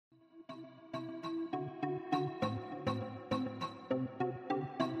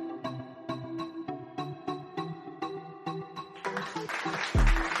Hey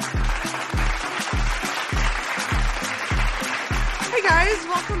guys,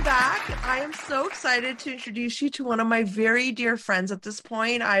 welcome back. I am so excited to introduce you to one of my very dear friends at this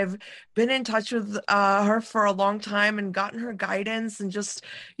point. I've been in touch with her for a long time and gotten her guidance and just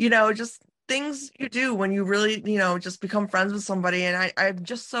things you do when you really, just become friends with somebody. And I'm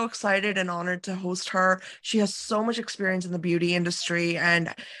just so excited and honored to host her. She has so much experience in the beauty industry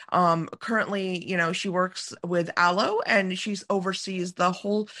and currently, she works with Aloe and she's oversees the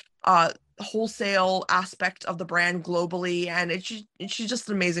whole wholesale aspect of the brand globally, and she's just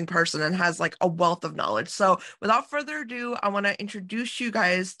an amazing person and has like a wealth of knowledge. So without further ado, I want to introduce you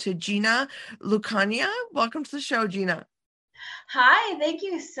guys to Gina Lucania. Welcome to the show, Gina. Hi, thank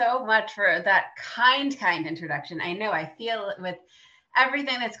you so much for that kind introduction. I know I feel with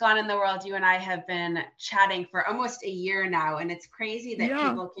everything that's gone in the world, you and I have been chatting for almost a year now, and it's crazy that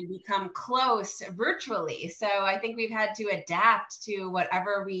people can become close virtually. So I think we've had to adapt to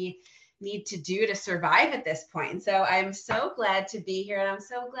whatever we need to do to survive at this point. So I'm so glad to be here, and I'm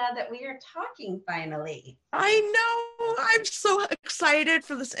so glad that we are talking finally. I know. I'm so excited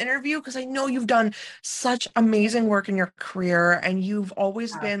for this interview because I know you've done such amazing work in your career and you've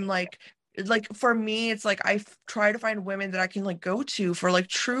always been like for me it's like try to find women that I can like go to for like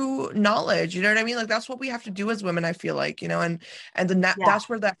true knowledge, you know what I mean? Like that's what we have to do as women, I feel like, and that's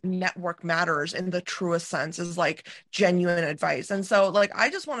where that network matters in the truest sense, is like genuine advice. And so like I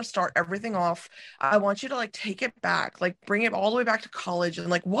just want to start everything off. I want you to like take it back, like bring it all the way back to college, and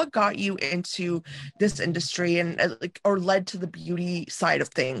like what got you into this industry and like or led to the beauty side of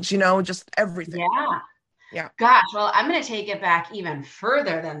things, just everything. Yeah. Gosh, well, I'm going to take it back even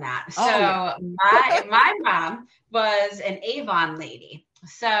further than that. So my mom was an Avon lady.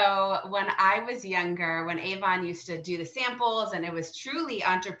 So when I was younger, when Avon used to do the samples and it was truly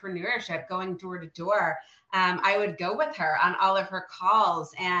entrepreneurship going door to door, I would go with her on all of her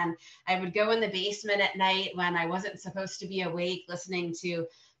calls, and I would go in the basement at night when I wasn't supposed to be awake, listening to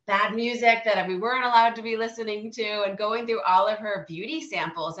bad music that we weren't allowed to be listening to, and going through all of her beauty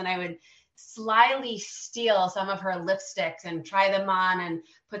samples. And I would slyly steal some of her lipsticks and try them on and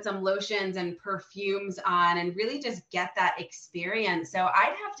put some lotions and perfumes on and really just get that experience. So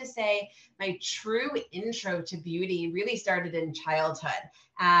I'd have to say my true intro to beauty really started in childhood.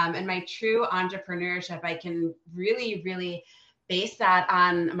 And my true entrepreneurship, I can really base that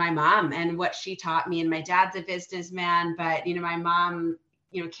on my mom and what she taught me. And my dad's a businessman, but my mom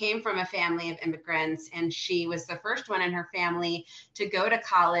came from a family of immigrants, and she was the first one in her family to go to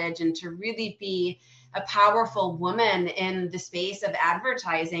college and to really be a powerful woman in the space of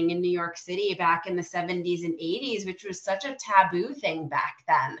advertising in New York City back in the 70s and 80s, which was such a taboo thing back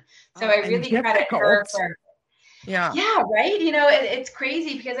then. So I really credit her for Yeah, right. It's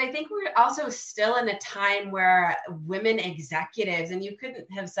crazy because I think we're also still in a time where women executives, and you couldn't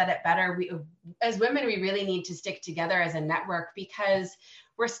have said it better, as women, we really need to stick together as a network, because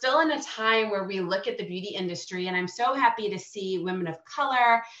we're still in a time where we look at the beauty industry, and I'm so happy to see women of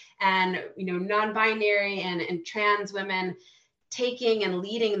color and, non-binary and trans women taking and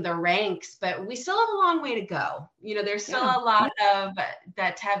leading the ranks, but we still have a long way to go. There's still a lot of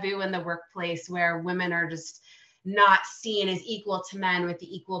that taboo in the workplace where women are just not seen as equal to men with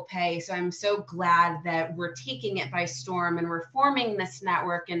the equal pay. So I'm so glad that we're taking it by storm and we're forming this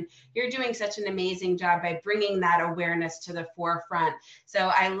network, and you're doing such an amazing job by bringing that awareness to the forefront.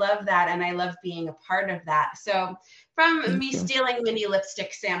 So I love that, and I love being a part of that. So from me stealing mini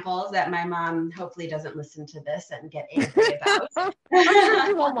lipstick samples that my mom hopefully doesn't listen to this and get angry about. I'm sure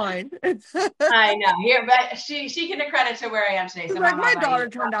she won't mind. I know, here, but she can credit to where I am today. So like my daughter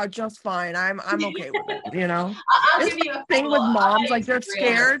turned out just fine. I'm okay with it. I'll give you a thing with moms, like they're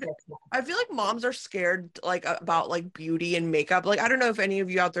scared. I feel like moms are scared like about like beauty and makeup. Like I don't know if any of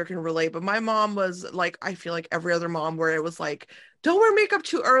you out there can relate, but my mom was like, I feel like every other mom, where it was like, don't wear makeup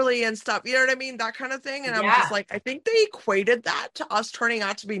too early and stuff. You know what I mean? That kind of thing. And I'm just like, I think they equated that to us turning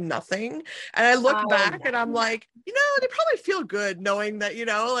out to be nothing. And I look back and I'm like, they probably feel good knowing that,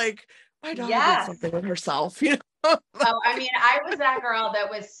 like my daughter did something with herself, I mean, I was that girl that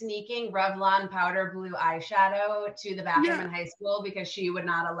was sneaking Revlon powder blue eyeshadow to the bathroom in high school because she would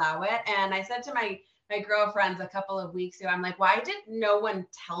not allow it. And I said to my girlfriends a couple of weeks ago, I'm like, why did no one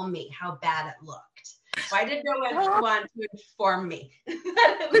tell me how bad it looked? Why did no one want to inform me?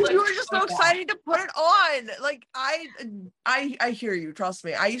 Because you were just so excited to put it on. Like I hear you. Trust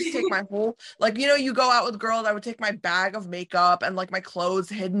me. I used to take my whole, like, you go out with girls, I would take my bag of makeup and like my clothes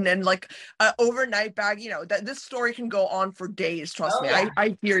hidden and like an overnight bag. That this story can go on for days. Trust me. Yeah.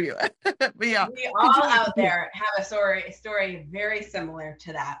 I hear you. But yeah, we all out there have a story very similar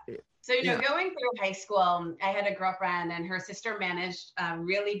to that. So, going through high school, I had a girlfriend and her sister managed a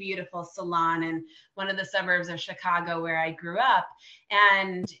really beautiful salon in one of the suburbs of Chicago where I grew up.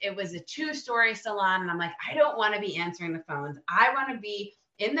 And it was a 2-story salon. And I'm like, I don't want to be answering the phones. I want to be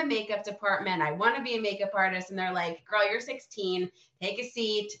in the makeup department. I want to be a makeup artist. And they're like, girl, you're 16. Take a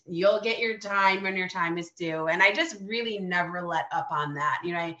seat. You'll get your time when your time is due. And I just really never let up on that.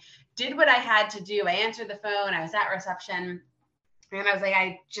 I did what I had to do. I answered the phone. I was at reception. And I was like,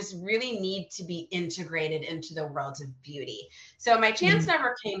 I just really need to be integrated into the world of beauty. So my chance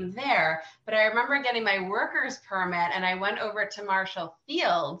never came there, but I remember getting my worker's permit and I went over to Marshall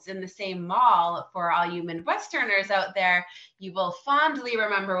Fields in the same mall. For all you Midwesterners out there, you will fondly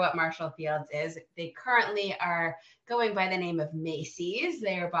remember what Marshall Fields is. They currently are going by the name of Macy's.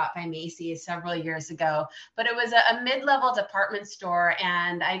 They were bought by Macy's several years ago, but it was a mid-level department store.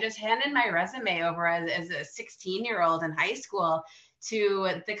 And I just handed my resume over as a 16-year-old in high school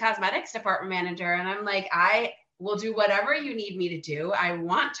to the cosmetics department manager. And I'm like, I will do whatever you need me to do. I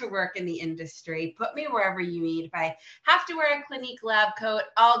want to work in the industry. Put me wherever you need. If I have to wear a Clinique lab coat,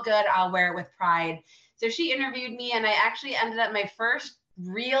 all good. I'll wear it with pride. So she interviewed me and I actually ended up my first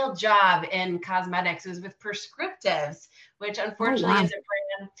real job in cosmetics was with Prescriptives, which unfortunately is a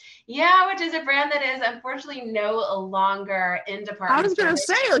brand. Yeah, which is a brand that is unfortunately no longer in department. I was going to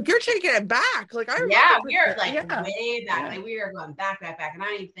say, like, you're taking it back. Like, we are like way back. Like, we are going back. And I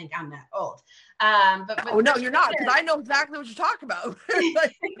don't even think I'm that old. But no, you're not, because I know exactly what you're talking about.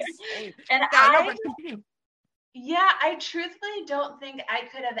 And I truthfully don't think I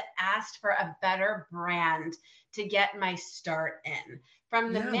could have asked for a better brand to get my start in.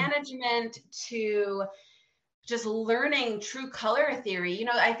 From the management to just learning true color theory.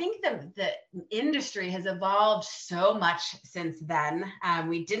 I think the industry has evolved so much since then.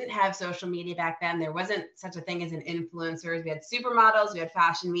 We didn't have social media back then. There wasn't such a thing as an influencers. We had supermodels, we had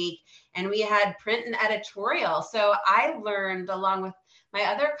Fashion Week, and we had print and editorial. So I learned along with my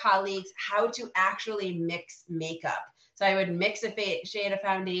other colleagues how to actually mix makeup. So I would mix a shade of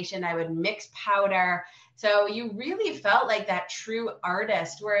foundation, I would mix powder. So you really felt like that true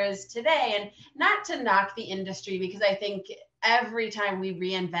artist. Whereas today, and not to knock the industry, because I think every time we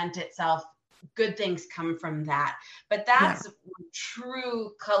reinvent itself, good things come from that. But that's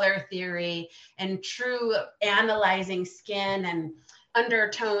true color theory and true analyzing skin and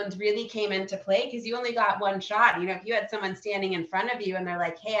undertones really came into play, because you only got one shot. If you had someone standing in front of you and they're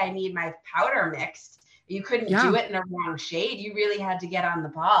like, hey, I need my powder mixed, you couldn't do it in a wrong shade. You really had to get on the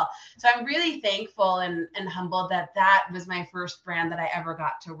ball. So I'm really thankful and humbled that was my first brand that I ever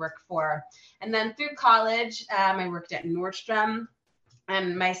got to work for. And then through college, I worked at Nordstrom.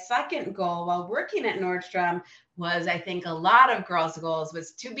 And my second goal while working at Nordstrom was, I think a lot of girls' goals,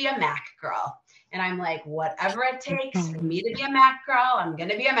 was to be a MAC girl. And I'm like, whatever it takes for me to be a MAC girl, I'm going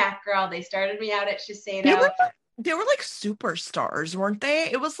to be a MAC girl. They started me out at Shiseido. They were like superstars, weren't they?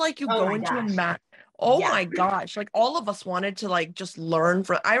 It was like you go into a MAC. My gosh. Like all of us wanted to like just learn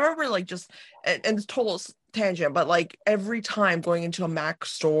from, I remember like just, and it's total tangent, but like every time going into a MAC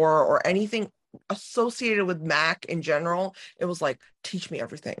store or anything associated with MAC in general, it was like, teach me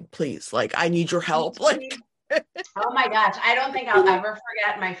everything, please. Like, I need your help. Like, oh my gosh. I don't think I'll ever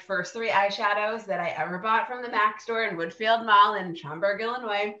forget my first 3 eyeshadows that I ever bought from the MAC store in Woodfield Mall in Schaumburg,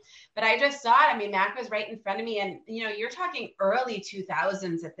 Illinois. But I just saw it. I mean, MAC was right in front of me. And, you're talking early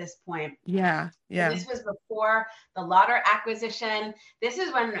 2000s at this point. Yeah. And this was before the Lauder acquisition. This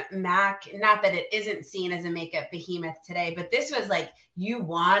is when MAC, not that it isn't seen as a makeup behemoth today, but this was like, you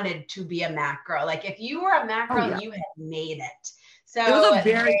wanted to be a MAC girl. Like if you were a MAC girl, you had made it. So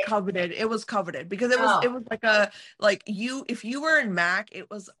it was coveted because it was like if you were in MAC,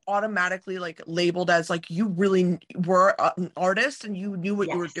 it was automatically like labeled as like you really were an artist and you knew what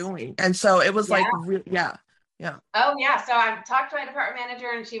you were doing. And so it was like, yeah. Oh yeah. So I talked to my department manager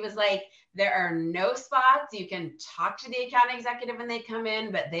and she was like, there are no spots. You can talk to the account executive when they come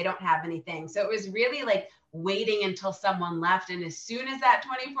in, but they don't have anything. So it was really like waiting until someone left. And as soon as that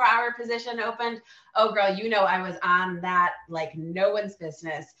 24-hour position opened, oh girl, I was on that like no one's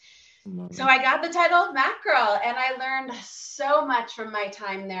business. So I got the title of MAC girl and I learned so much from my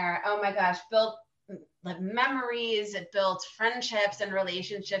time there. Oh my gosh, built like memories, it built friendships and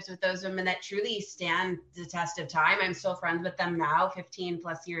relationships with those women that truly stand the test of time. I'm still friends with them now, 15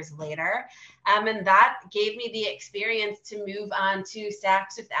 plus years later. And that gave me the experience to move on to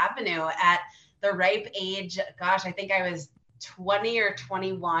Saks Fifth Avenue at the ripe age. Gosh, I think I was 20 or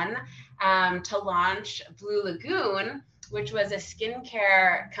 21 to launch Blue Lagoon, which was a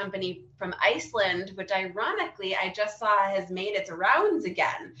skincare company from Iceland, which ironically I just saw has made its rounds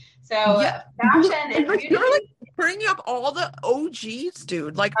again. So fashion and beauty. bringing up all the OGs,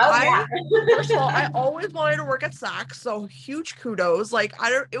 dude. Like Oh yeah. first of all, I always wanted to work at Saks, so huge kudos. Like I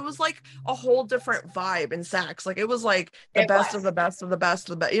don't, it was like a whole different vibe in Saks. Like it was like the It best of was. the best of the best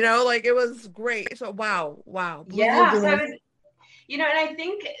of the best. You know, like it was great. So wow, Blue Yeah. So Lagoon. and I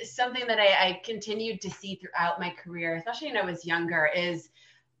think something that I continued to see throughout my career, especially when I was younger, is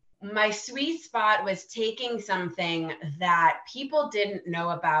my sweet spot was taking something that people didn't know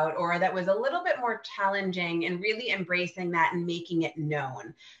about or that was a little bit more challenging and really embracing that and making it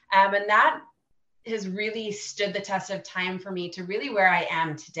known. And that has really stood the test of time for me to really where I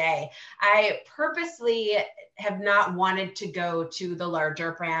am today. I purposely have not wanted to go to the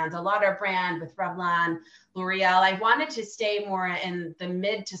larger brands, a Lauder brand with Revlon, L'Oreal. I wanted to stay more in the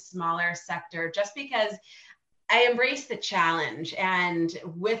mid to smaller sector just because I embrace the challenge. And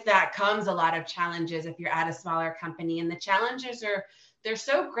with that comes a lot of challenges if you're at a smaller company. And the challenges they're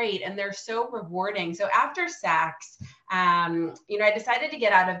so great and they're so rewarding. So after Saks, I decided to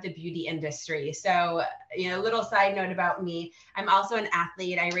get out of the beauty industry. So, little side note about me, I'm also an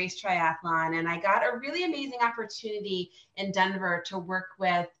athlete. I race triathlon, and I got a really amazing opportunity in Denver to work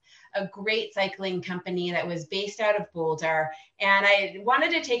with a great cycling company that was based out of Boulder. And I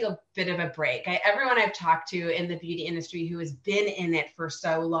wanted to take a bit of a break. Everyone I've talked to in the beauty industry who has been in it for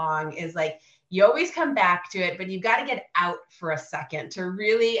so long is like, you always come back to it, but you've got to get out for a second to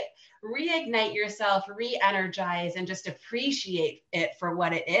really reignite yourself, re-energize, and just appreciate it for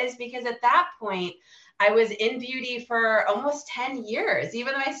what it is. Because at that point, I was in beauty for almost 10 years.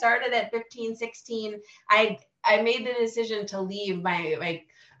 Even though I started at 15, 16, I made the decision to leave my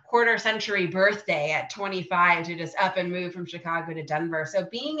quarter century birthday at 25 to just up and move from Chicago to Denver. So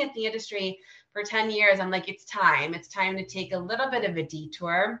being at the industry for 10 years, I'm like, it's time to take a little bit of a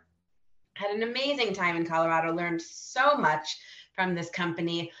detour. Had an amazing time in Colorado, learned so much from this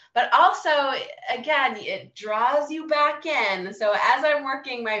company, but also, again, it draws you back in. So as I'm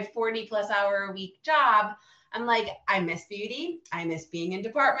working my 40+ hour a week job, I'm like, I miss beauty. I miss being in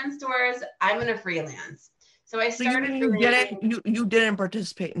department stores. I'm going to freelance. So I So you started mean freelancing. you didn't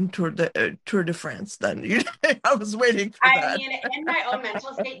participate in Tour de France then? I was waiting for I that. mean, in my own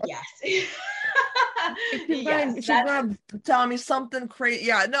mental state, yes. Yes, She's that's gonna tell me something crazy.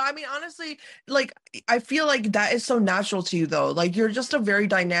 Yeah, no, I mean honestly, like I feel like that is so natural to you though. Like you're just a very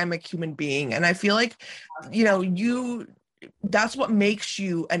dynamic human being, and I feel like you that's what makes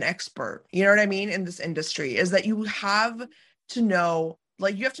you an expert. You know what I mean in this industry is that you have to know.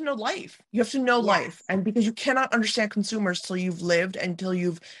 Like you have to know life. You have to know life. yes. And because you cannot understand consumers till you've lived, until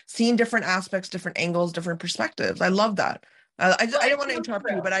you've seen different aspects, different angles, different perspectives. I love that. Well, I didn't it's want to so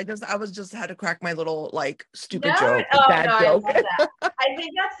interrupt you, but true. I was just had to crack my little like stupid No, joke, oh no, dad I joke. love that. I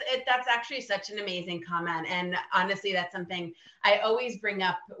think that's it. That's actually such an amazing comment, and honestly, that's something I always bring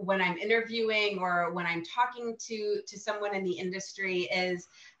up when I'm interviewing or when I'm talking to someone in the industry. Is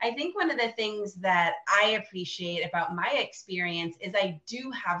I think one of the things that I appreciate about my experience is I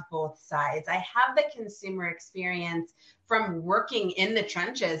do have both sides. I have the consumer experience from working in the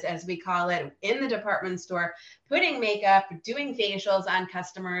trenches, as we call it, in the department store, putting makeup, doing facials on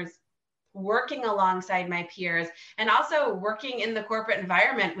customers, working alongside my peers, and also working in the corporate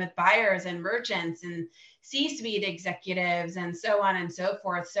environment with buyers and merchants and C-suite executives and so on and so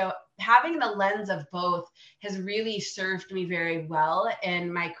forth. So having the lens of both has really served me very well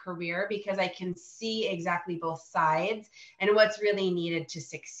in my career because I can see exactly both sides and what's really needed to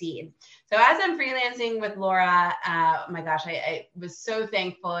succeed. So as I'm freelancing with Laura, oh my gosh, I was so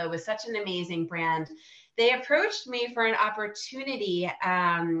thankful. It was such an amazing brand. They approached me for an opportunity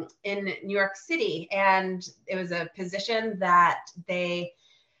in New York City, and it was a position that they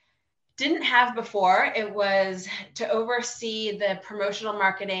didn't have before. It was to oversee the promotional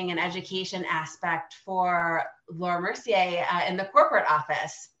marketing and education aspect for Laura Mercier in the corporate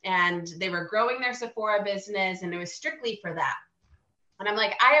office. And they were growing their Sephora business, and it was strictly for that. And I'm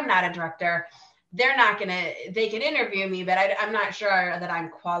like, I am not a director. They're not going to, they can interview me, but I'm not sure that I'm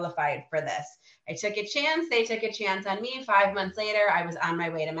qualified for this. I took a chance. They took a chance on me. 5 months later, I was on my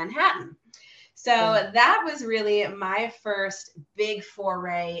way to Manhattan. So that was really my first big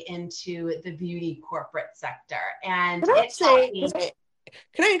foray into the beauty corporate sector. And Can I it taught say, me,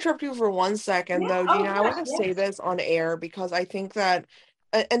 can I interrupt you for 1 second yeah, though, oh Gina? I gosh, want to say yes. this on air because I think that,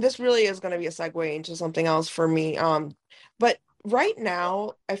 and this really is going to be a segue into something else for me. But right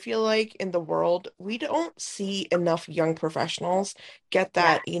now, I feel like in the world, we don't see enough young professionals get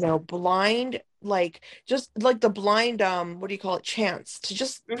that, Yes. blind like just like the blind what do you call it, chance to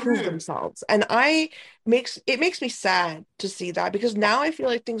just prove Hmm. themselves. And I makes it makes me sad to see that, because now I feel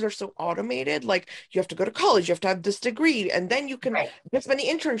like things are so automated. Like you have to go to college, you have to have this degree, and then you can Right. get many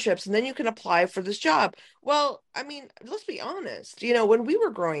internships, and then you can apply for this job. Well, I mean, let's be honest, you know, when we were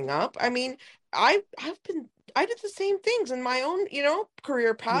growing up, I mean, I did the same things in my own, you know,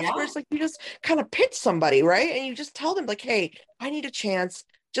 career paths, where Yeah. it's like you just kind of pitch somebody, right? And you just tell them like, hey, I need a chance,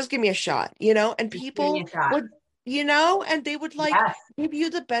 just give me a shot, you know? And Just give me people a shot. would, you know, and they would like Yes. give you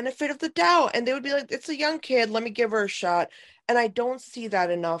the benefit of the doubt, and they would be like, it's a young kid, let me give her a shot. And I don't see that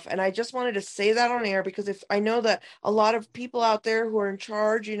enough. And I just wanted to say that on air, because if I know that a lot of people out there who are in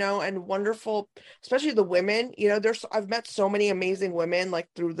charge, you know, and wonderful, especially the women, you know, I've met so many amazing women like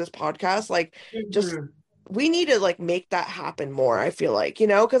through this podcast, like just Hmm. we need to like make that happen more, I feel like, you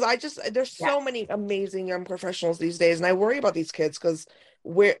know, because I just there's Yeah. so many amazing young professionals these days, and I worry about these kids because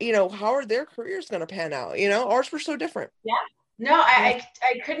where, you know, how are their careers going to pan out? You know, ours were so different. Yeah. No, Yeah.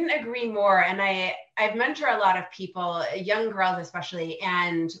 I couldn't agree more. And I mentor a lot of people, young girls especially.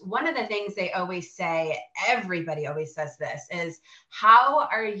 And one of the things they always say, everybody always says this, is how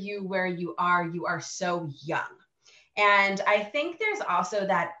are you where you are? You are so young. And I think there's also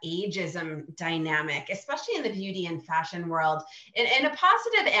that ageism dynamic, especially in the beauty and fashion world, in a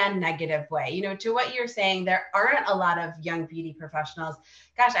positive and negative way. You know, to what you're saying, there aren't a lot of young beauty professionals.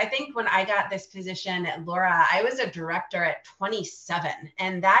 Gosh, I think when I got this position at Laura, I was a director at 27,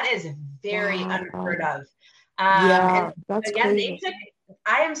 and that is very unheard Wow. of. Yeah, And that's again, they crazy. took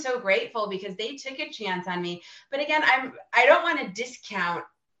I am so grateful because they took a chance on me. But again, I don't want to discount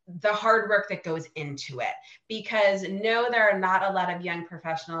the hard work that goes into it, because no, there are not a lot of young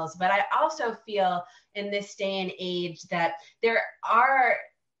professionals, but I also feel in this day and age that there are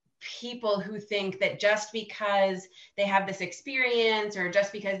people who think that just because they have this experience or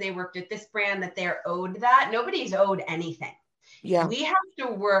just because they worked at this brand that they're owed that. Nobody's owed anything. Yeah. We have to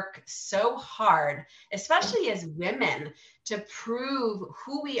work so hard, especially as women, to prove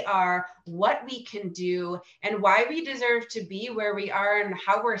who we are, what we can do, and why we deserve to be where we are and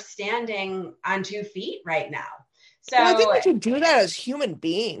how we're standing on 2 feet right now. Well, I think So, we should do that as human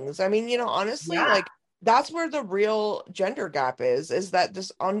beings. I mean, you know, honestly, yeah, like that's where the real gender gap is that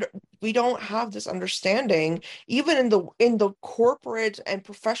this under we don't have this understanding, even in the corporate and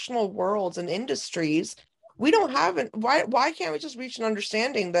professional worlds and industries. We don't have it. Why can't we just reach an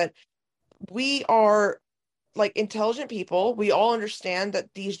understanding that we are like intelligent people? We all understand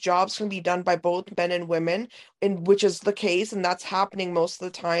that these jobs can be done by both men and women, and which is the case, and that's happening most of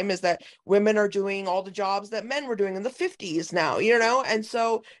the time, is that women are doing all the jobs that men were doing in the 50s now, you know? And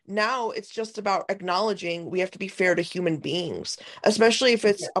so now it's just about acknowledging we have to be fair to human beings, especially if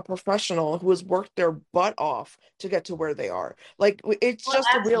it's a professional who has worked their butt off to get to where they are. Like it's well, just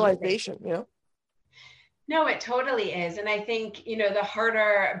a absolutely. realization, you know? No, it totally is. And I think, the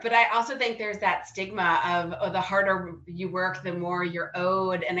harder, but I also think there's that stigma of, oh, the harder you work, the more you're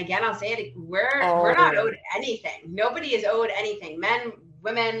owed. And again, I'll say it, we're not Oh, owed anything. Nobody is owed anything. Men,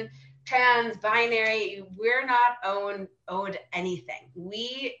 women, trans, binary, we're not owed anything.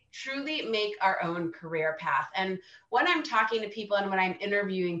 We truly make our own career path. And when I'm talking to people and when I'm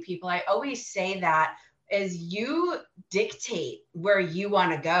interviewing people, I always say that is you dictate where you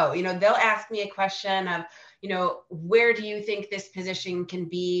want to go. They'll ask me a question of, where do you think this position can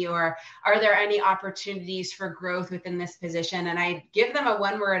be? Or are there any opportunities for growth within this position? And I give them a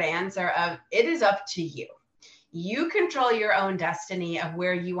one-word answer of, it is up to you. You control your own destiny of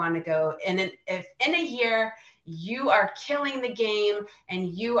where you want to go. And if in a year you are killing the game and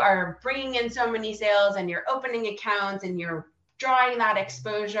you are bringing in so many sales and you're opening accounts and you're drawing that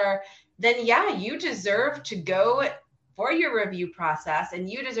exposure, then yeah, you deserve to go for your review process and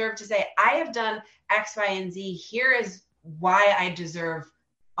you deserve to say, I have done X, Y, and Z. Here is why I deserve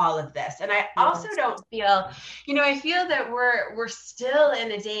all of this. And I also yes. don't feel, I feel that we're still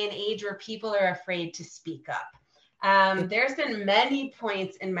in a day and age where people are afraid to speak up. There's been many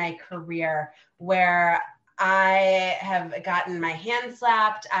points in my career where I have gotten my hand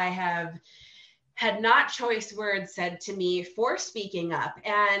slapped. I have had not choice words said to me for speaking up.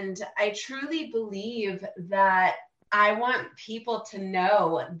 And I truly believe that I want people to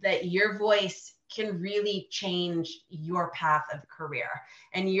know that your voice can really change your path of career,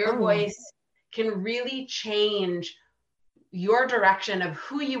 and your Oh, yeah. voice can really change your direction of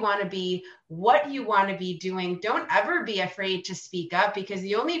who you want to be, what you want to be doing. Don't ever be afraid to speak up, because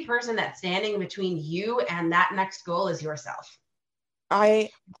the only person that's standing between you and that next goal is yourself. I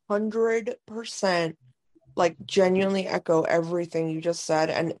 100% like genuinely echo everything you just said.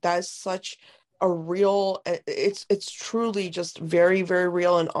 And that is such a real, it's truly just very, very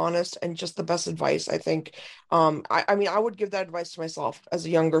real and honest and just the best advice, I think. I mean, I would give that advice to myself as a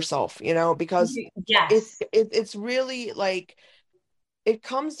younger self, because Yes. it's really like, it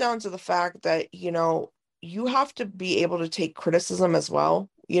comes down to the fact that, you have to be able to take criticism as well,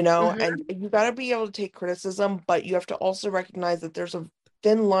 and Hmm. you got to be able to take criticism, but you have to also recognize that there's a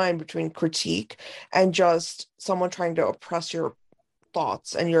thin line between critique and just someone trying to oppress your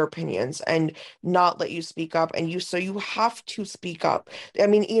thoughts and your opinions and not let you speak up, and so you have to speak up. I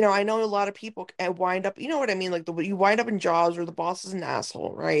mean, I know a lot of people wind up, you know what I mean, like you wind up in jobs where the boss is an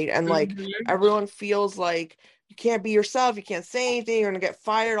asshole, right? And like Hmm. everyone feels like you can't be yourself, you can't say anything, you're gonna get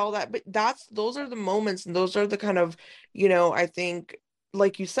fired, all that. But those are the moments, and those are the kind of, I think,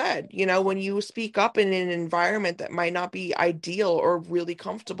 like you said, when you speak up in an environment that might not be ideal or really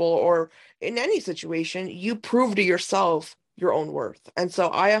comfortable, or in any situation, you prove to yourself your own worth. And so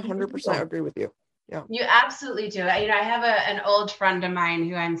I 100% agree with you. Yeah. You absolutely do. I have an old friend of mine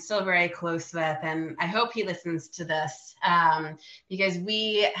who I'm still very close with, and I hope he listens to this, because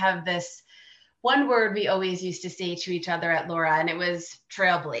we have this one word we always used to say to each other at Laura, and it was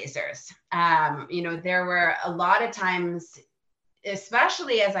trailblazers. There were a lot of times,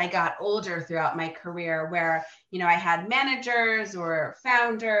 especially as I got older throughout my career, where, I had managers or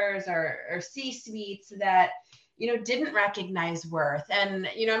founders or C-suites that, didn't recognize worth. And,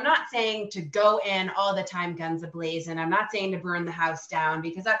 I'm not saying to go in all the time guns ablaze, and I'm not saying to burn the house down,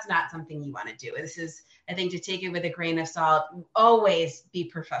 because that's not something you want to do. This is, I think, to take it with a grain of salt. Always be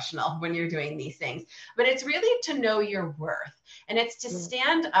professional when you're doing these things. But it's really to know your worth, and it's to Mm.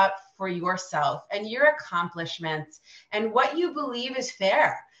 stand up for yourself and your accomplishments and what you believe is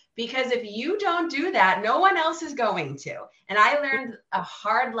fair. Because if you don't do that, no one else is going to. And I learned a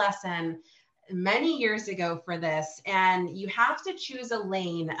hard lesson many years ago for this. And you have to choose a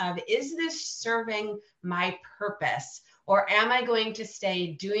lane of, is this serving my purpose? Or am I going to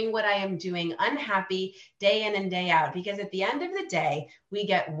stay doing what I am doing, unhappy day in and day out? Because at the end of the day, we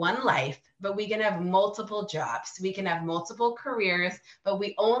get one life, but we can have multiple jobs. We can have multiple careers, but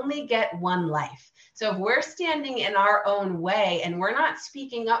we only get one life. So if we're standing in our own way and we're not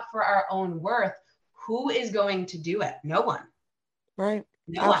speaking up for our own worth, who is going to do it? No one. Right.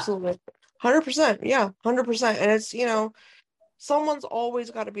 No one. Absolutely. 100%. Yeah. 100%. And it's, someone's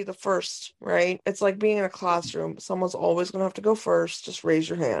always got to be the first, right? It's like being in a classroom. Someone's always going to have to go first. Just raise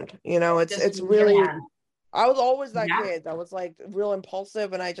your hand. Just It's raise your really, hand. I was always that Yeah. kid that was like real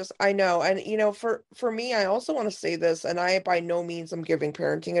impulsive, and I know. And for me, I also want to say this, and I by no means am giving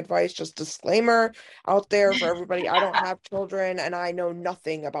parenting advice, just disclaimer out there for everybody. I don't have children and I know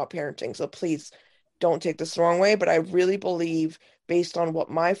nothing about parenting. So please don't take this the wrong way, but I really believe, based on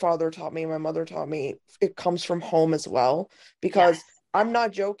what my father taught me, my mother taught me, it comes from home as well. Because Yes. I'm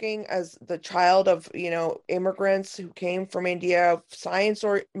not joking, as the child of, immigrants who came from India, science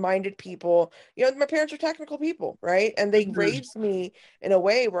or minded people, my parents are technical people, right? And they Mhm. raised me in a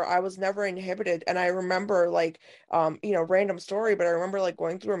way where I was never inhibited. And I remember, like, random story, but I remember like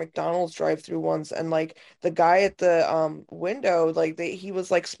going through a McDonald's drive-through once, and like the guy at the window, like he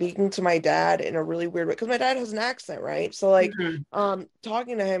was like speaking to my dad in a really weird way, because my dad has an accent, right? So like Mhm.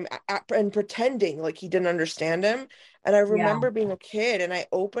 talking to him and pretending like he didn't understand him. And I Yeah. remember being a kid, and I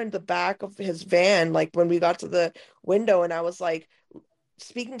opened the back of his van, like when we got to the window, and I was like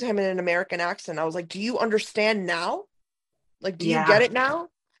speaking to him in an American accent. I was like, "Do you understand now? Like, do you get Yeah. it now?"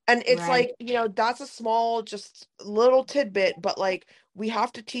 And it's Right. like, that's a small, just little tidbit, but like we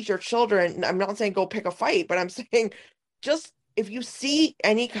have to teach our children. I'm not saying go pick a fight, but I'm saying just if you see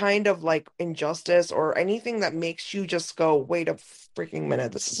any kind of like injustice or anything that makes you just go, wait a freaking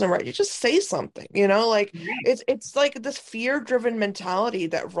minute, this isn't right. You just say something, like Right. it's like this fear-driven mentality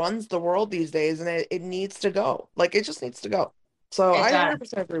that runs the world these days, and it needs to go. Like it just needs to go. So It I does.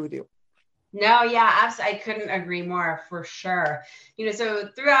 100% agree with you. No, yeah, absolutely. I couldn't agree more for sure. So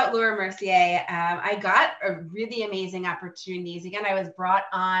throughout Laura Mercier, I got a really amazing opportunities. Again, I was brought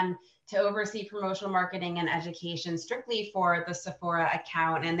on to oversee promotional marketing and education strictly for the Sephora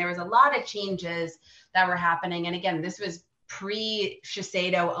account. And there was a lot of changes that were happening. And again, this was pre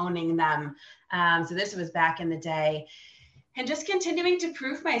Shiseido owning them. So this was back in the day, and just continuing to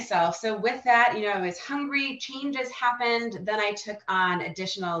prove myself. So with that, I was hungry, changes happened. Then I took on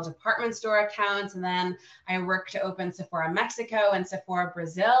additional department store accounts, and then I worked to open Sephora Mexico and Sephora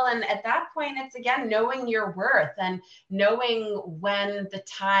Brazil. And at that point, it's again knowing your worth and knowing when the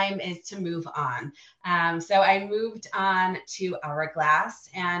time is to move on. So I moved on to Hourglass,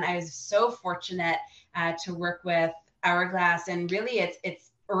 and I was so fortunate to work with Hourglass. And really,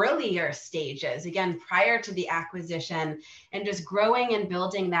 it's earlier stages, again, prior to the acquisition, and just growing and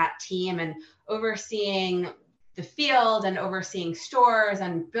building that team and overseeing the field and overseeing stores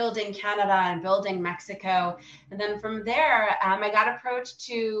and building Canada and building Mexico. And then from there, I got approached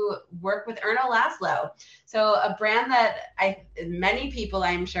to work with Erno Laszlo. So a brand that many people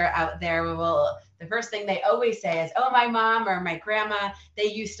I'm sure out there will, the first thing they always say is, oh, my mom or my grandma,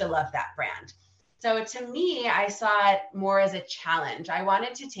 they used to love that brand. So to me, I saw it more as a challenge. I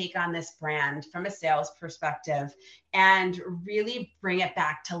wanted to take on this brand from a sales perspective and really bring it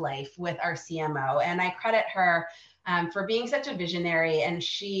back to life with our CMO. And I credit her for being such a visionary. And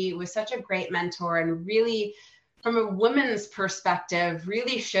she was such a great mentor and really, from a woman's perspective,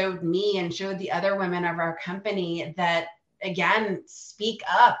 really showed me and showed the other women of our company that, again, speak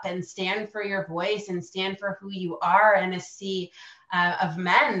up and stand for your voice and stand for who you are in a sea of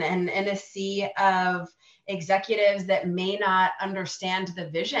men and in a sea of executives that may not understand the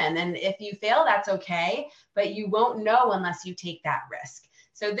vision. And if you fail, that's okay, but you won't know unless you take that risk.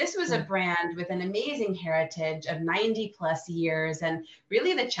 So this was a brand with an amazing heritage of 90 plus years. And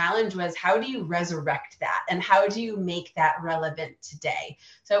really the challenge was, how do you resurrect that? And how do you make that relevant today?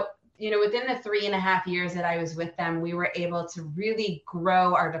 So, within the 3.5 years that I was with them, we were able to really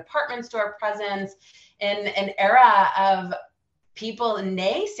grow our department store presence in an era of people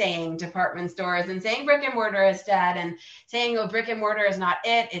naysaying department stores and saying brick and mortar is dead and saying, oh, brick and mortar is not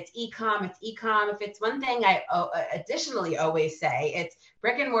it. It's e-com. It's e-com. If it's one thing I additionally always say, it's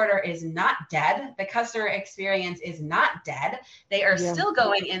brick and mortar is not dead. The customer experience is not dead. They are still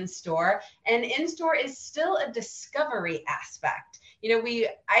going in store, and in store is still a discovery aspect.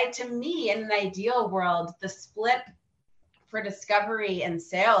 To me, in an ideal world, the split for discovery and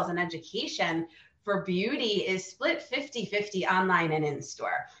sales and education for beauty is split 50-50 online and in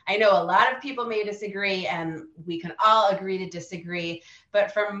store. I know a lot of people may disagree, and we can all agree to disagree.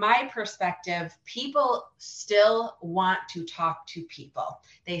 But from my perspective, people still want to talk to people.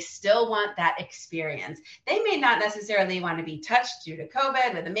 They still want that experience. They may not necessarily want to be touched due to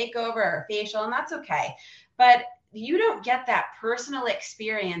COVID with a makeover or facial, and that's okay. But you don't get that personal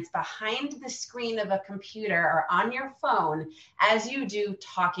experience behind the screen of a computer or on your phone as you do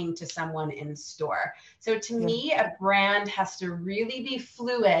talking to someone in store. So to me, a brand has to really be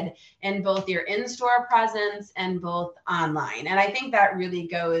fluid in both your in-store presence and both online. And I think that really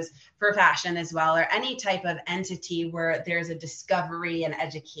goes for fashion as well, or any type of entity where there's a discovery and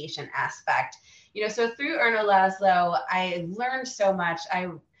education aspect. So through Erno Laszlo, I learned so much.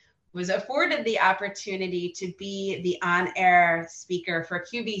 I was afforded the opportunity to be the on-air speaker for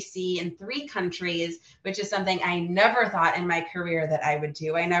QVC in 3 countries, which is something I never thought in my career that I would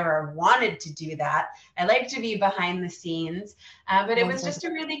do. I never wanted to do that. I like to be behind the scenes, but it was just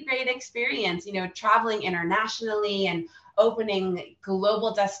a really great experience, traveling internationally and opening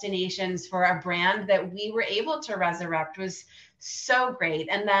global destinations for a brand that we were able to resurrect was so great.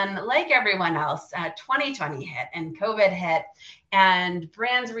 And then, like everyone else, 2020 hit and COVID hit and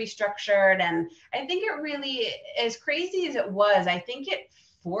brands restructured. And I think it really, as crazy as it was, I think it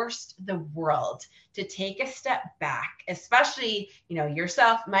forced the world to take a step back, especially,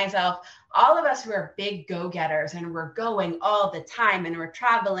 yourself, myself, all of us who are big go-getters and we're going all the time and we're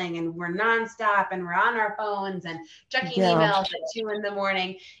traveling and we're nonstop and we're on our phones and checking emails at 2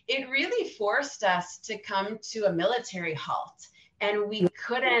 a.m. It really forced us to come to a military halt. And we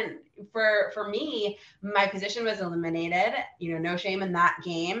couldn't, for me, my position was eliminated, no shame in that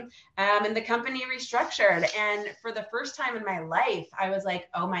game. And the company restructured. And for the first time in my life, I was like,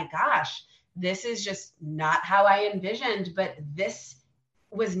 oh my gosh, this is just not how I envisioned, but this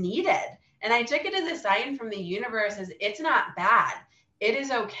was needed. And I took it as a sign from the universe as it's not bad. It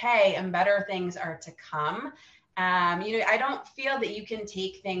is okay. And better things are to come. I don't feel that you can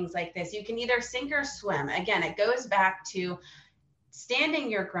take things like this. You can either sink or swim. Again, it goes back to standing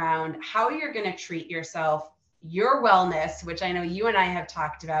your ground, how you're going to treat yourself, your wellness, which I know you and I have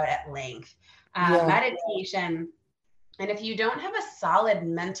talked about at length, meditation. And if you don't have a solid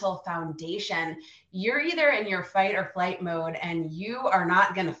mental foundation, you're either in your fight or flight mode and you are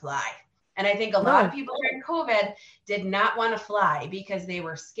not going to fly. And I think a lot of people during COVID did not want to fly because they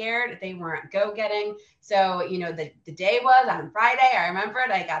were scared. They weren't go-getting. So, the day was on Friday. I remember it.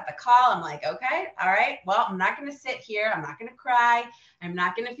 I got the call. I'm like, okay, all right. Well, I'm not going to sit here. I'm not going to cry. I'm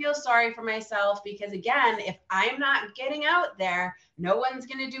not going to feel sorry for myself because, again, if I'm not getting out there, no one's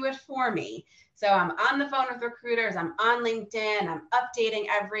going to do it for me. So I'm on the phone with recruiters. I'm on LinkedIn. I'm updating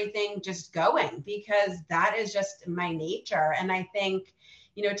everything, just going because that is just my nature. And I think,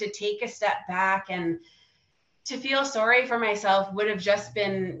 to take a step back and to feel sorry for myself would have just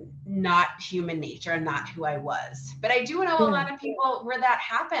been not human nature and not who I was. But I do know a Yeah. lot of people where that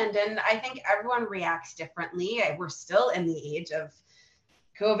happened. And I think everyone reacts differently. We're still in the age of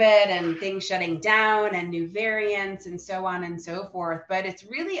COVID and things shutting down and new variants and so on and so forth. But it's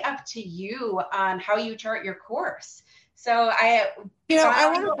really up to you on how you chart your course. So I I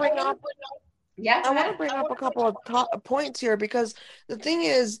found, want to bring up yeah, I go want to ahead. bring up a couple of points here because the thing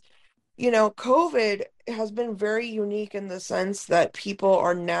is, COVID has been very unique in the sense that people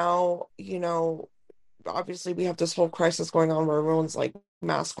are now, obviously we have this whole crisis going on where everyone's like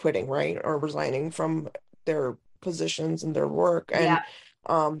mass quitting, right? Or resigning from their positions and their work. And Yeah.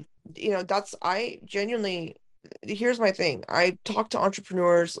 um, that's I genuinely here's my thing. I talk to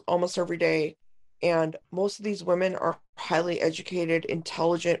entrepreneurs almost every day, and most of these women are highly educated,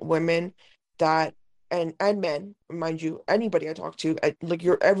 intelligent women that and men, mind you, anybody I talk to, like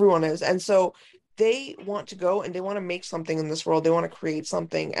everyone is. And so they want to go and they want to make something in this world. They want to create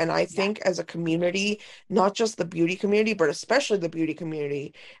something. And I Yeah. think as a community, not just the beauty community, but especially the beauty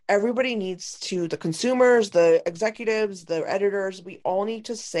community, everybody needs to, the consumers, the executives, the editors, we all need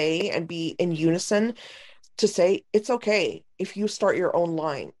to say and be in unison to say, it's okay if you start your own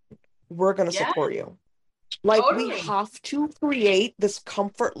line. We're going to Yeah. support you. Like we Totally. have to create this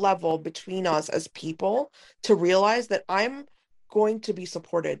comfort level between us as people to realize that I'm going to be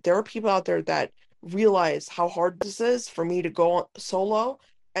supported. There are people out there that realize how hard this is for me to go solo,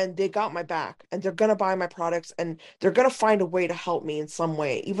 and they got my back and they're going to buy my products and they're going to find a way to help me in some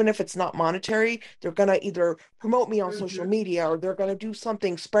way. Even if it's not monetary, they're going to either promote me on social Mm-hmm. media or they're going to do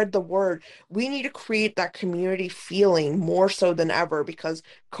something, spread the word. We need to create that community feeling more so than ever because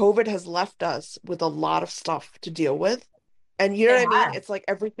COVID has left us with a lot of stuff to deal with. And you know It what I mean? has. It's like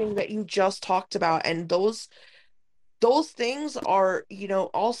everything that you just talked about. And those things are,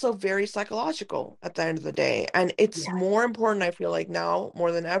 also very psychological at the end of the day. And it's Yeah. more important, I feel like now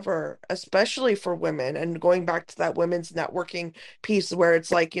more than ever, especially for women. And going back to that women's networking piece where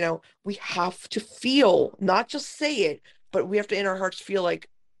it's like, we have to feel, not just say it, but we have to in our hearts feel like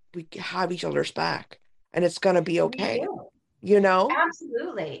we have each other's back and it's going to be We okay, do. you know?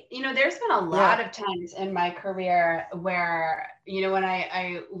 Absolutely. There's been a Yeah. lot of times in my career where, when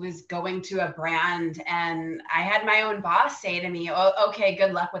I was going to a brand and I had my own boss say to me, oh, okay,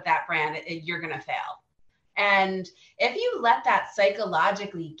 good luck with that brand. You're going to fail. And if you let that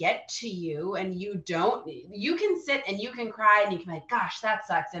psychologically get to you and you can sit and you can cry and you can be like, gosh, that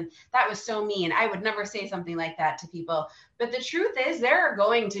sucks. And that was so mean. I would never say something like that to people. But the truth is, there are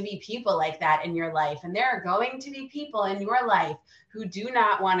going to be people like that in your life. And there are going to be people in your life who do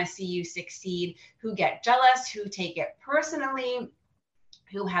not want to see you succeed, who get jealous, who take it personally,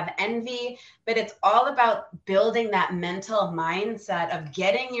 who have envy, but it's all about building that mental mindset of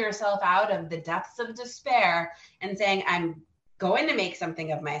getting yourself out of the depths of despair and saying, I'm going to make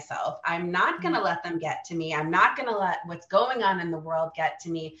something of myself. I'm not going to let them get to me. I'm not going to let what's going on in the world get to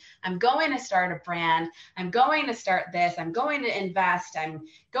me. I'm going to start a brand. I'm going to start this. I'm going to invest. I'm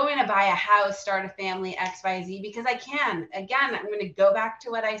going to buy a house, start a family, XYZ, because I can. Again, I'm going to go back to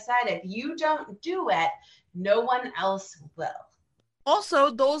what I said. If you don't do it, no one else will. Also,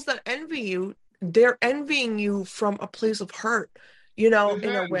 those that envy you, they're envying you from a place of hurt, in a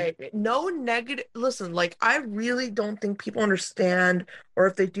Mm-hmm. way. No negative, listen, like I really don't think people understand, or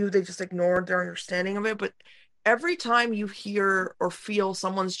if they do, they just ignore their understanding of it. But every time you hear or feel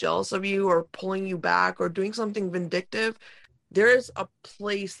someone's jealous of you or pulling you back or doing something vindictive, there is a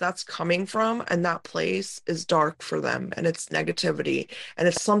place that's coming from, and that place is dark for them, and it's negativity, and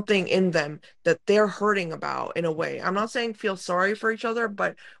it's something in them that they're hurting about in a way. I'm not saying feel sorry for each other,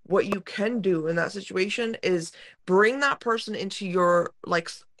 but what you can do in that situation is bring that person into your like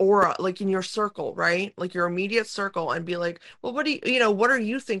aura, like in your circle, right? Like your immediate circle, and be like, well, what do what are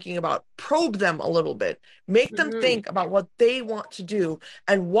you thinking about? Probe them a little bit, make them Mm-hmm. think about what they want to do,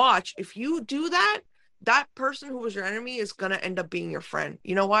 and watch if you do that, that person who was your enemy is going to end up being your friend.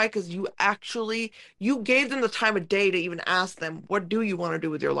 You know why? Because you gave them the time of day to even ask them, what do you want to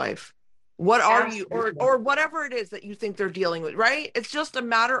do with your life? What are you, Absolutely. or whatever it is that you think they're dealing with, right? It's just a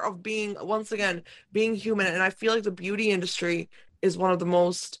matter of being, once again, being human. And I feel like the beauty industry is one of the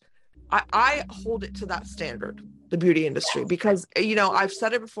most, I hold it to that standard, the beauty industry, because I've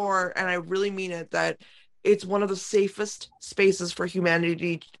said it before and I really mean it, that it's one of the safest spaces for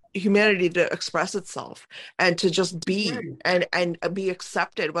humanity to express itself and to just be Mm-hmm. and be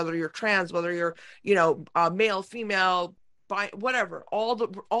accepted, whether you're trans, whether you're male, female, by whatever, all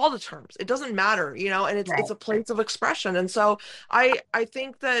the terms, it doesn't matter, and it's Right. a place of expression. And so I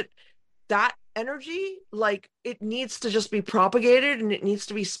think that energy, like it needs to just be propagated and it needs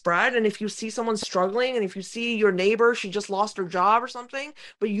to be spread. And if you see someone struggling, and if you see your neighbor, she just lost her job or something,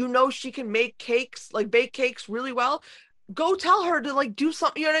 but you know she can make cakes, like bake cakes really well, go tell her to like do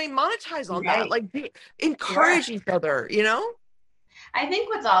something, you know what I mean? Monetize on that, Right. like Sure. encourage each other, you know? I think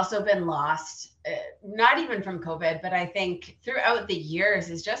what's also been lost, not even from COVID, but I think throughout the years,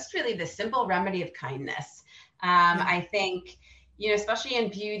 is just really the simple remedy of kindness. Yeah. I think, especially in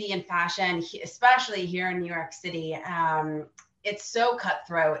beauty and fashion, especially here in New York City, it's so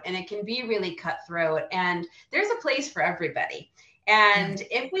cutthroat and it can be really cutthroat. And there's a place for everybody. Yeah. And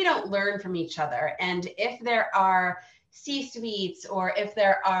if we don't learn from each other, and if there are C suites, or if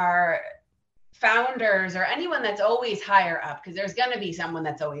there are founders or anyone that's always higher up, because there's going to be someone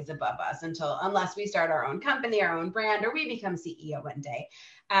that's always above us unless we start our own company, our own brand, or we become CEO one day.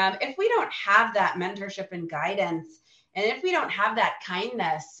 If we don't have that mentorship and guidance, and if we don't have that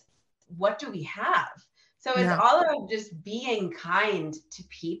kindness, what do we have? So it's Yeah. all about just being kind to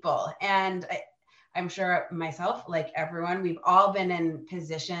people. And I'm sure myself, like everyone, we've all been in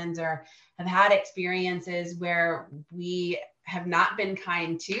positions or have had experiences where we have not been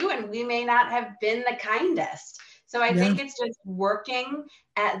kind to, and we may not have been the kindest. So I Yeah. think it's just working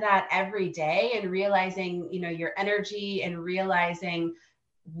at that every day and realizing, your energy, and realizing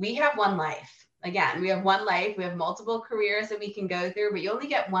we have one life. Again, we have one life. We have multiple careers that we can go through, but you only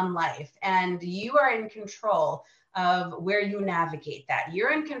get one life, and you are in control of where you navigate that.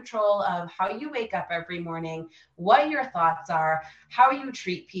 You're in control of how you wake up every morning, what your thoughts are, how you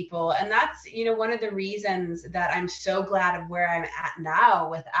treat people. And that's, one of the reasons that I'm so glad of where I'm at now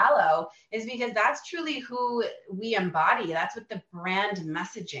with Aloe, is because that's truly who we embody. That's what the brand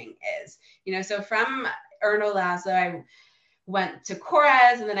messaging is. So from Erno Laszlo, I went to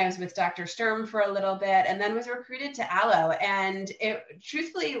Corez, and then I was with Dr. Sturm for a little bit, and then was recruited to Aloe. And it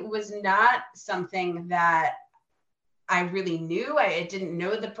truthfully was not something that I really knew. I didn't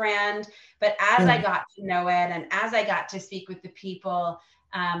know the brand, but as Yeah. I got to know it, and as I got to speak with the people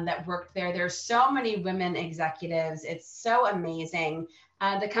that worked there, there's so many women executives. It's so amazing.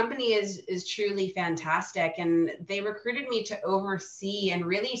 The company is truly fantastic, and they recruited me to oversee and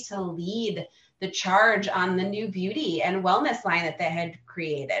really to lead the charge on the new beauty and wellness line that they had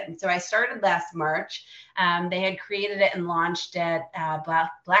created. So I started last March. They had created it and launched it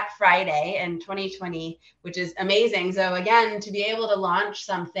Black Friday in 2020, which is amazing. So again, to be able to launch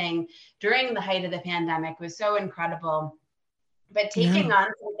something during the height of the pandemic was so incredible. But Yeah. taking on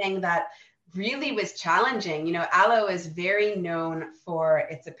something that really was challenging, Aloe is very known for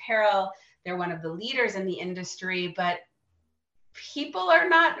its apparel. They're one of the leaders in the industry, but people are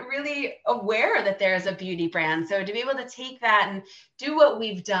not really aware that there's a beauty brand. So to be able to take that and do what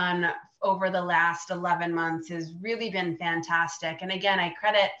we've done over the last 11 months has really been fantastic. And again, I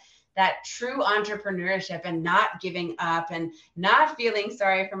credit that true entrepreneurship and not giving up and not feeling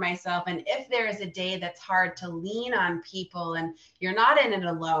sorry for myself. And if there is a day that's hard, to lean on people, and you're not in it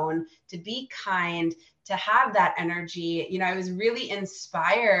alone, to be kind, to have that energy. I was really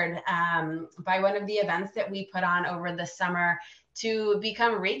inspired by one of the events that we put on over the summer to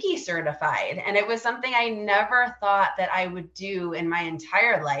become Reiki certified. And it was something I never thought that I would do in my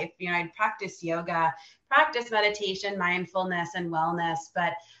entire life. I'd practice yoga, practice meditation, mindfulness, and wellness,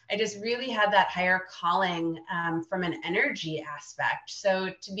 but I just really had that higher calling from an energy aspect. So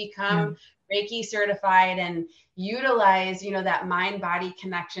to Yeah. become Reiki certified and utilize, that mind body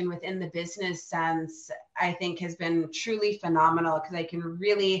connection within the business sense, I think has been truly phenomenal, because I can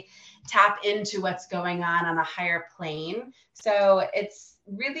really tap into what's going on a higher plane. So it's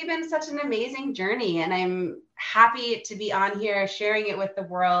really been such an amazing journey, and I'm happy to be on here sharing it with the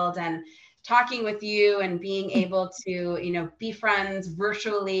world and talking with you and being able to, be friends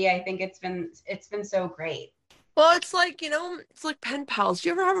virtually. I think it's been so great. Well, it's like, it's like pen pals. Do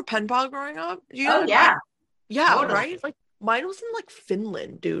you ever have a pen pal growing up? Oh yeah, Yeah, totally. right? Like mine was in like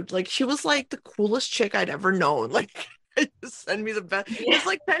Finland, dude. Like she was like the coolest chick I'd ever known. Like just send me the best. Yeah. It's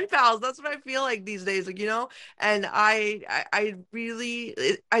like pen pals. That's what I feel like these days. Like, and I really,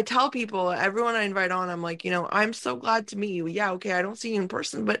 I tell people, everyone I invite on, I'm like, I'm so glad to meet you. Yeah, okay, I don't see you in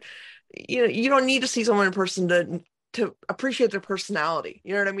person, but you don't need to see someone in person to appreciate their personality,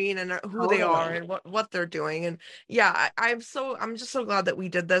 you know what I mean, and who they are Totally. and what they're doing. And yeah, I'm just so glad that we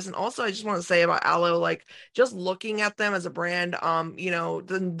did this. And also, I just want to say about Aloe, like just looking at them as a brand,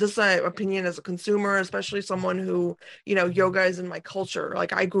 this is my opinion as a consumer, especially someone who, yoga is in my culture.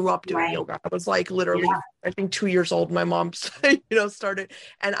 Like I grew up doing Right. yoga. I was like literally, Yeah. I think 2 years old. My mom, started,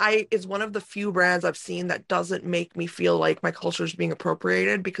 and it's one of the few brands I've seen that doesn't make me feel like my culture is being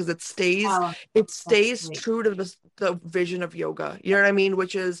appropriated, because Oh, it that's stays sweet. true to the vision of yoga. You know what I mean?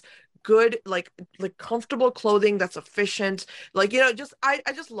 Which is good, like comfortable clothing that's efficient. Like, just I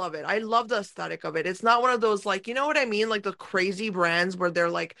just love it. I love the aesthetic of it. It's not one of those, like, you know what I mean? Like the crazy brands where they're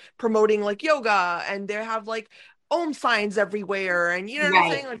like promoting like yoga and they have like Om signs everywhere, and you know what I'm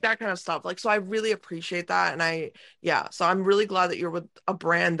Right. saying? Like that kind of stuff. Like, so I really appreciate that. And yeah, so I'm really glad that you're with a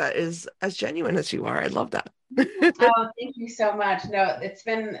brand that is as genuine as you are. I love that. Oh, thank you so much. No, it's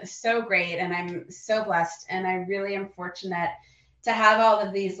been so great, and I'm so blessed, and I really am fortunate to have all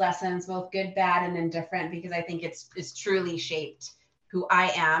of these lessons, both good, bad, and indifferent, because I think it's truly shaped who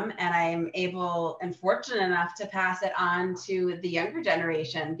I am, and I'm able and fortunate enough to pass it on to the younger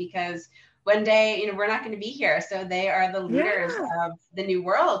generation, because one day, we're not going to be here, so they are the leaders Yeah. of the new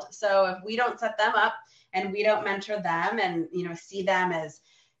world. So if we don't set them up and we don't mentor them and see them as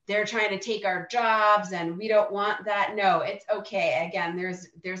they're trying to take our jobs and we don't want that. No, it's okay. Again,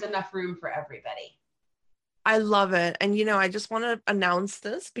 there's enough room for everybody. I love it. And I just want to announce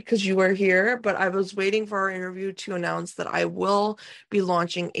this because you are here, but I was waiting for our interview to announce that I will be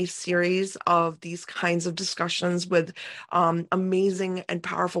launching a series of these kinds of discussions with amazing and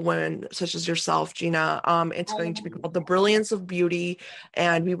powerful women such as yourself, Gina. It's going to be called The Brilliance of Beauty.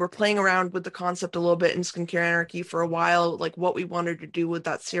 And we were playing around with the concept a little bit in Skincare Anarchy for a while, like what we wanted to do with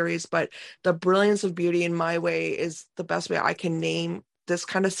that series. But The Brilliance of Beauty, in my way, is the best way I can name this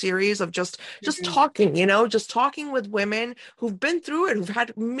kind of series of just Mhm. talking, just talking with women who've been through it, who've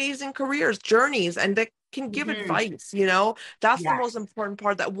had amazing careers, journeys, and that can give Mhm. advice. That's the most Yes. important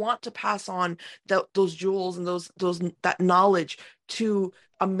part, that want to pass on those jewels and those that knowledge to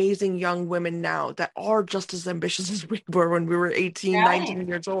amazing young women now that are just as ambitious as we were when we were 18, Right. 19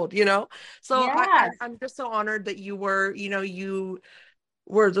 years old. So Yes. I'm just so honored that you were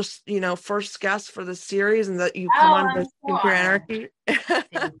the first guest for the series, and that you come Oh, on I'm the so Skincare honored. Anarchy.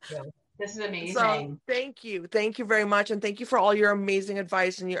 Thank you. This is So amazing. thank you very much, and thank you for all your amazing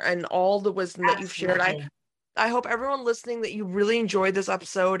advice and all the wisdom that you've shared. I Absolutely. I hope everyone listening that you really enjoyed this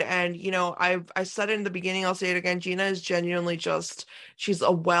episode. And I said it in the beginning, I'll say it again. Gina is genuinely she's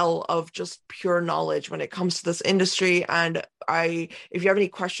a well of just pure knowledge when it comes to this industry. And if you have any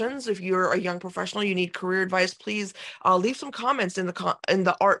questions, if you're a young professional, you need career advice, please leave some comments in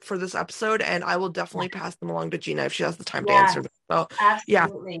the art for this episode, and I will Yeah. definitely pass them along to Gina if she has the time to answer Yes. them. So yeah.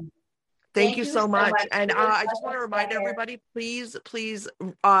 Absolutely. Thank Thank you you so so much. much. And It was I just such want a to remind pleasure. everybody, please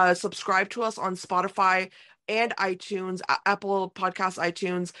subscribe to us on Spotify and iTunes, Apple Podcasts,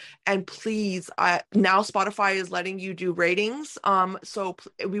 iTunes, and please, now Spotify is letting you do ratings. So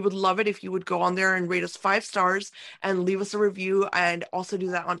we would love it if you would go on there and rate us 5 stars and leave us a review, and also do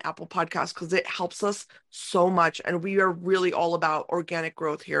that on Apple Podcasts because it helps us so much. And we are really all about organic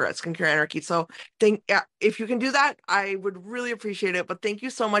growth here at Skincare Anarchy. So yeah, if you can do that, I would really appreciate it. But thank you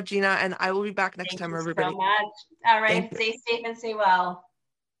so much, Gina, and I will be back next Thank time, you so everybody. much. All Thank right. you. Stay safe and stay well.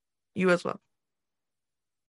 You as well.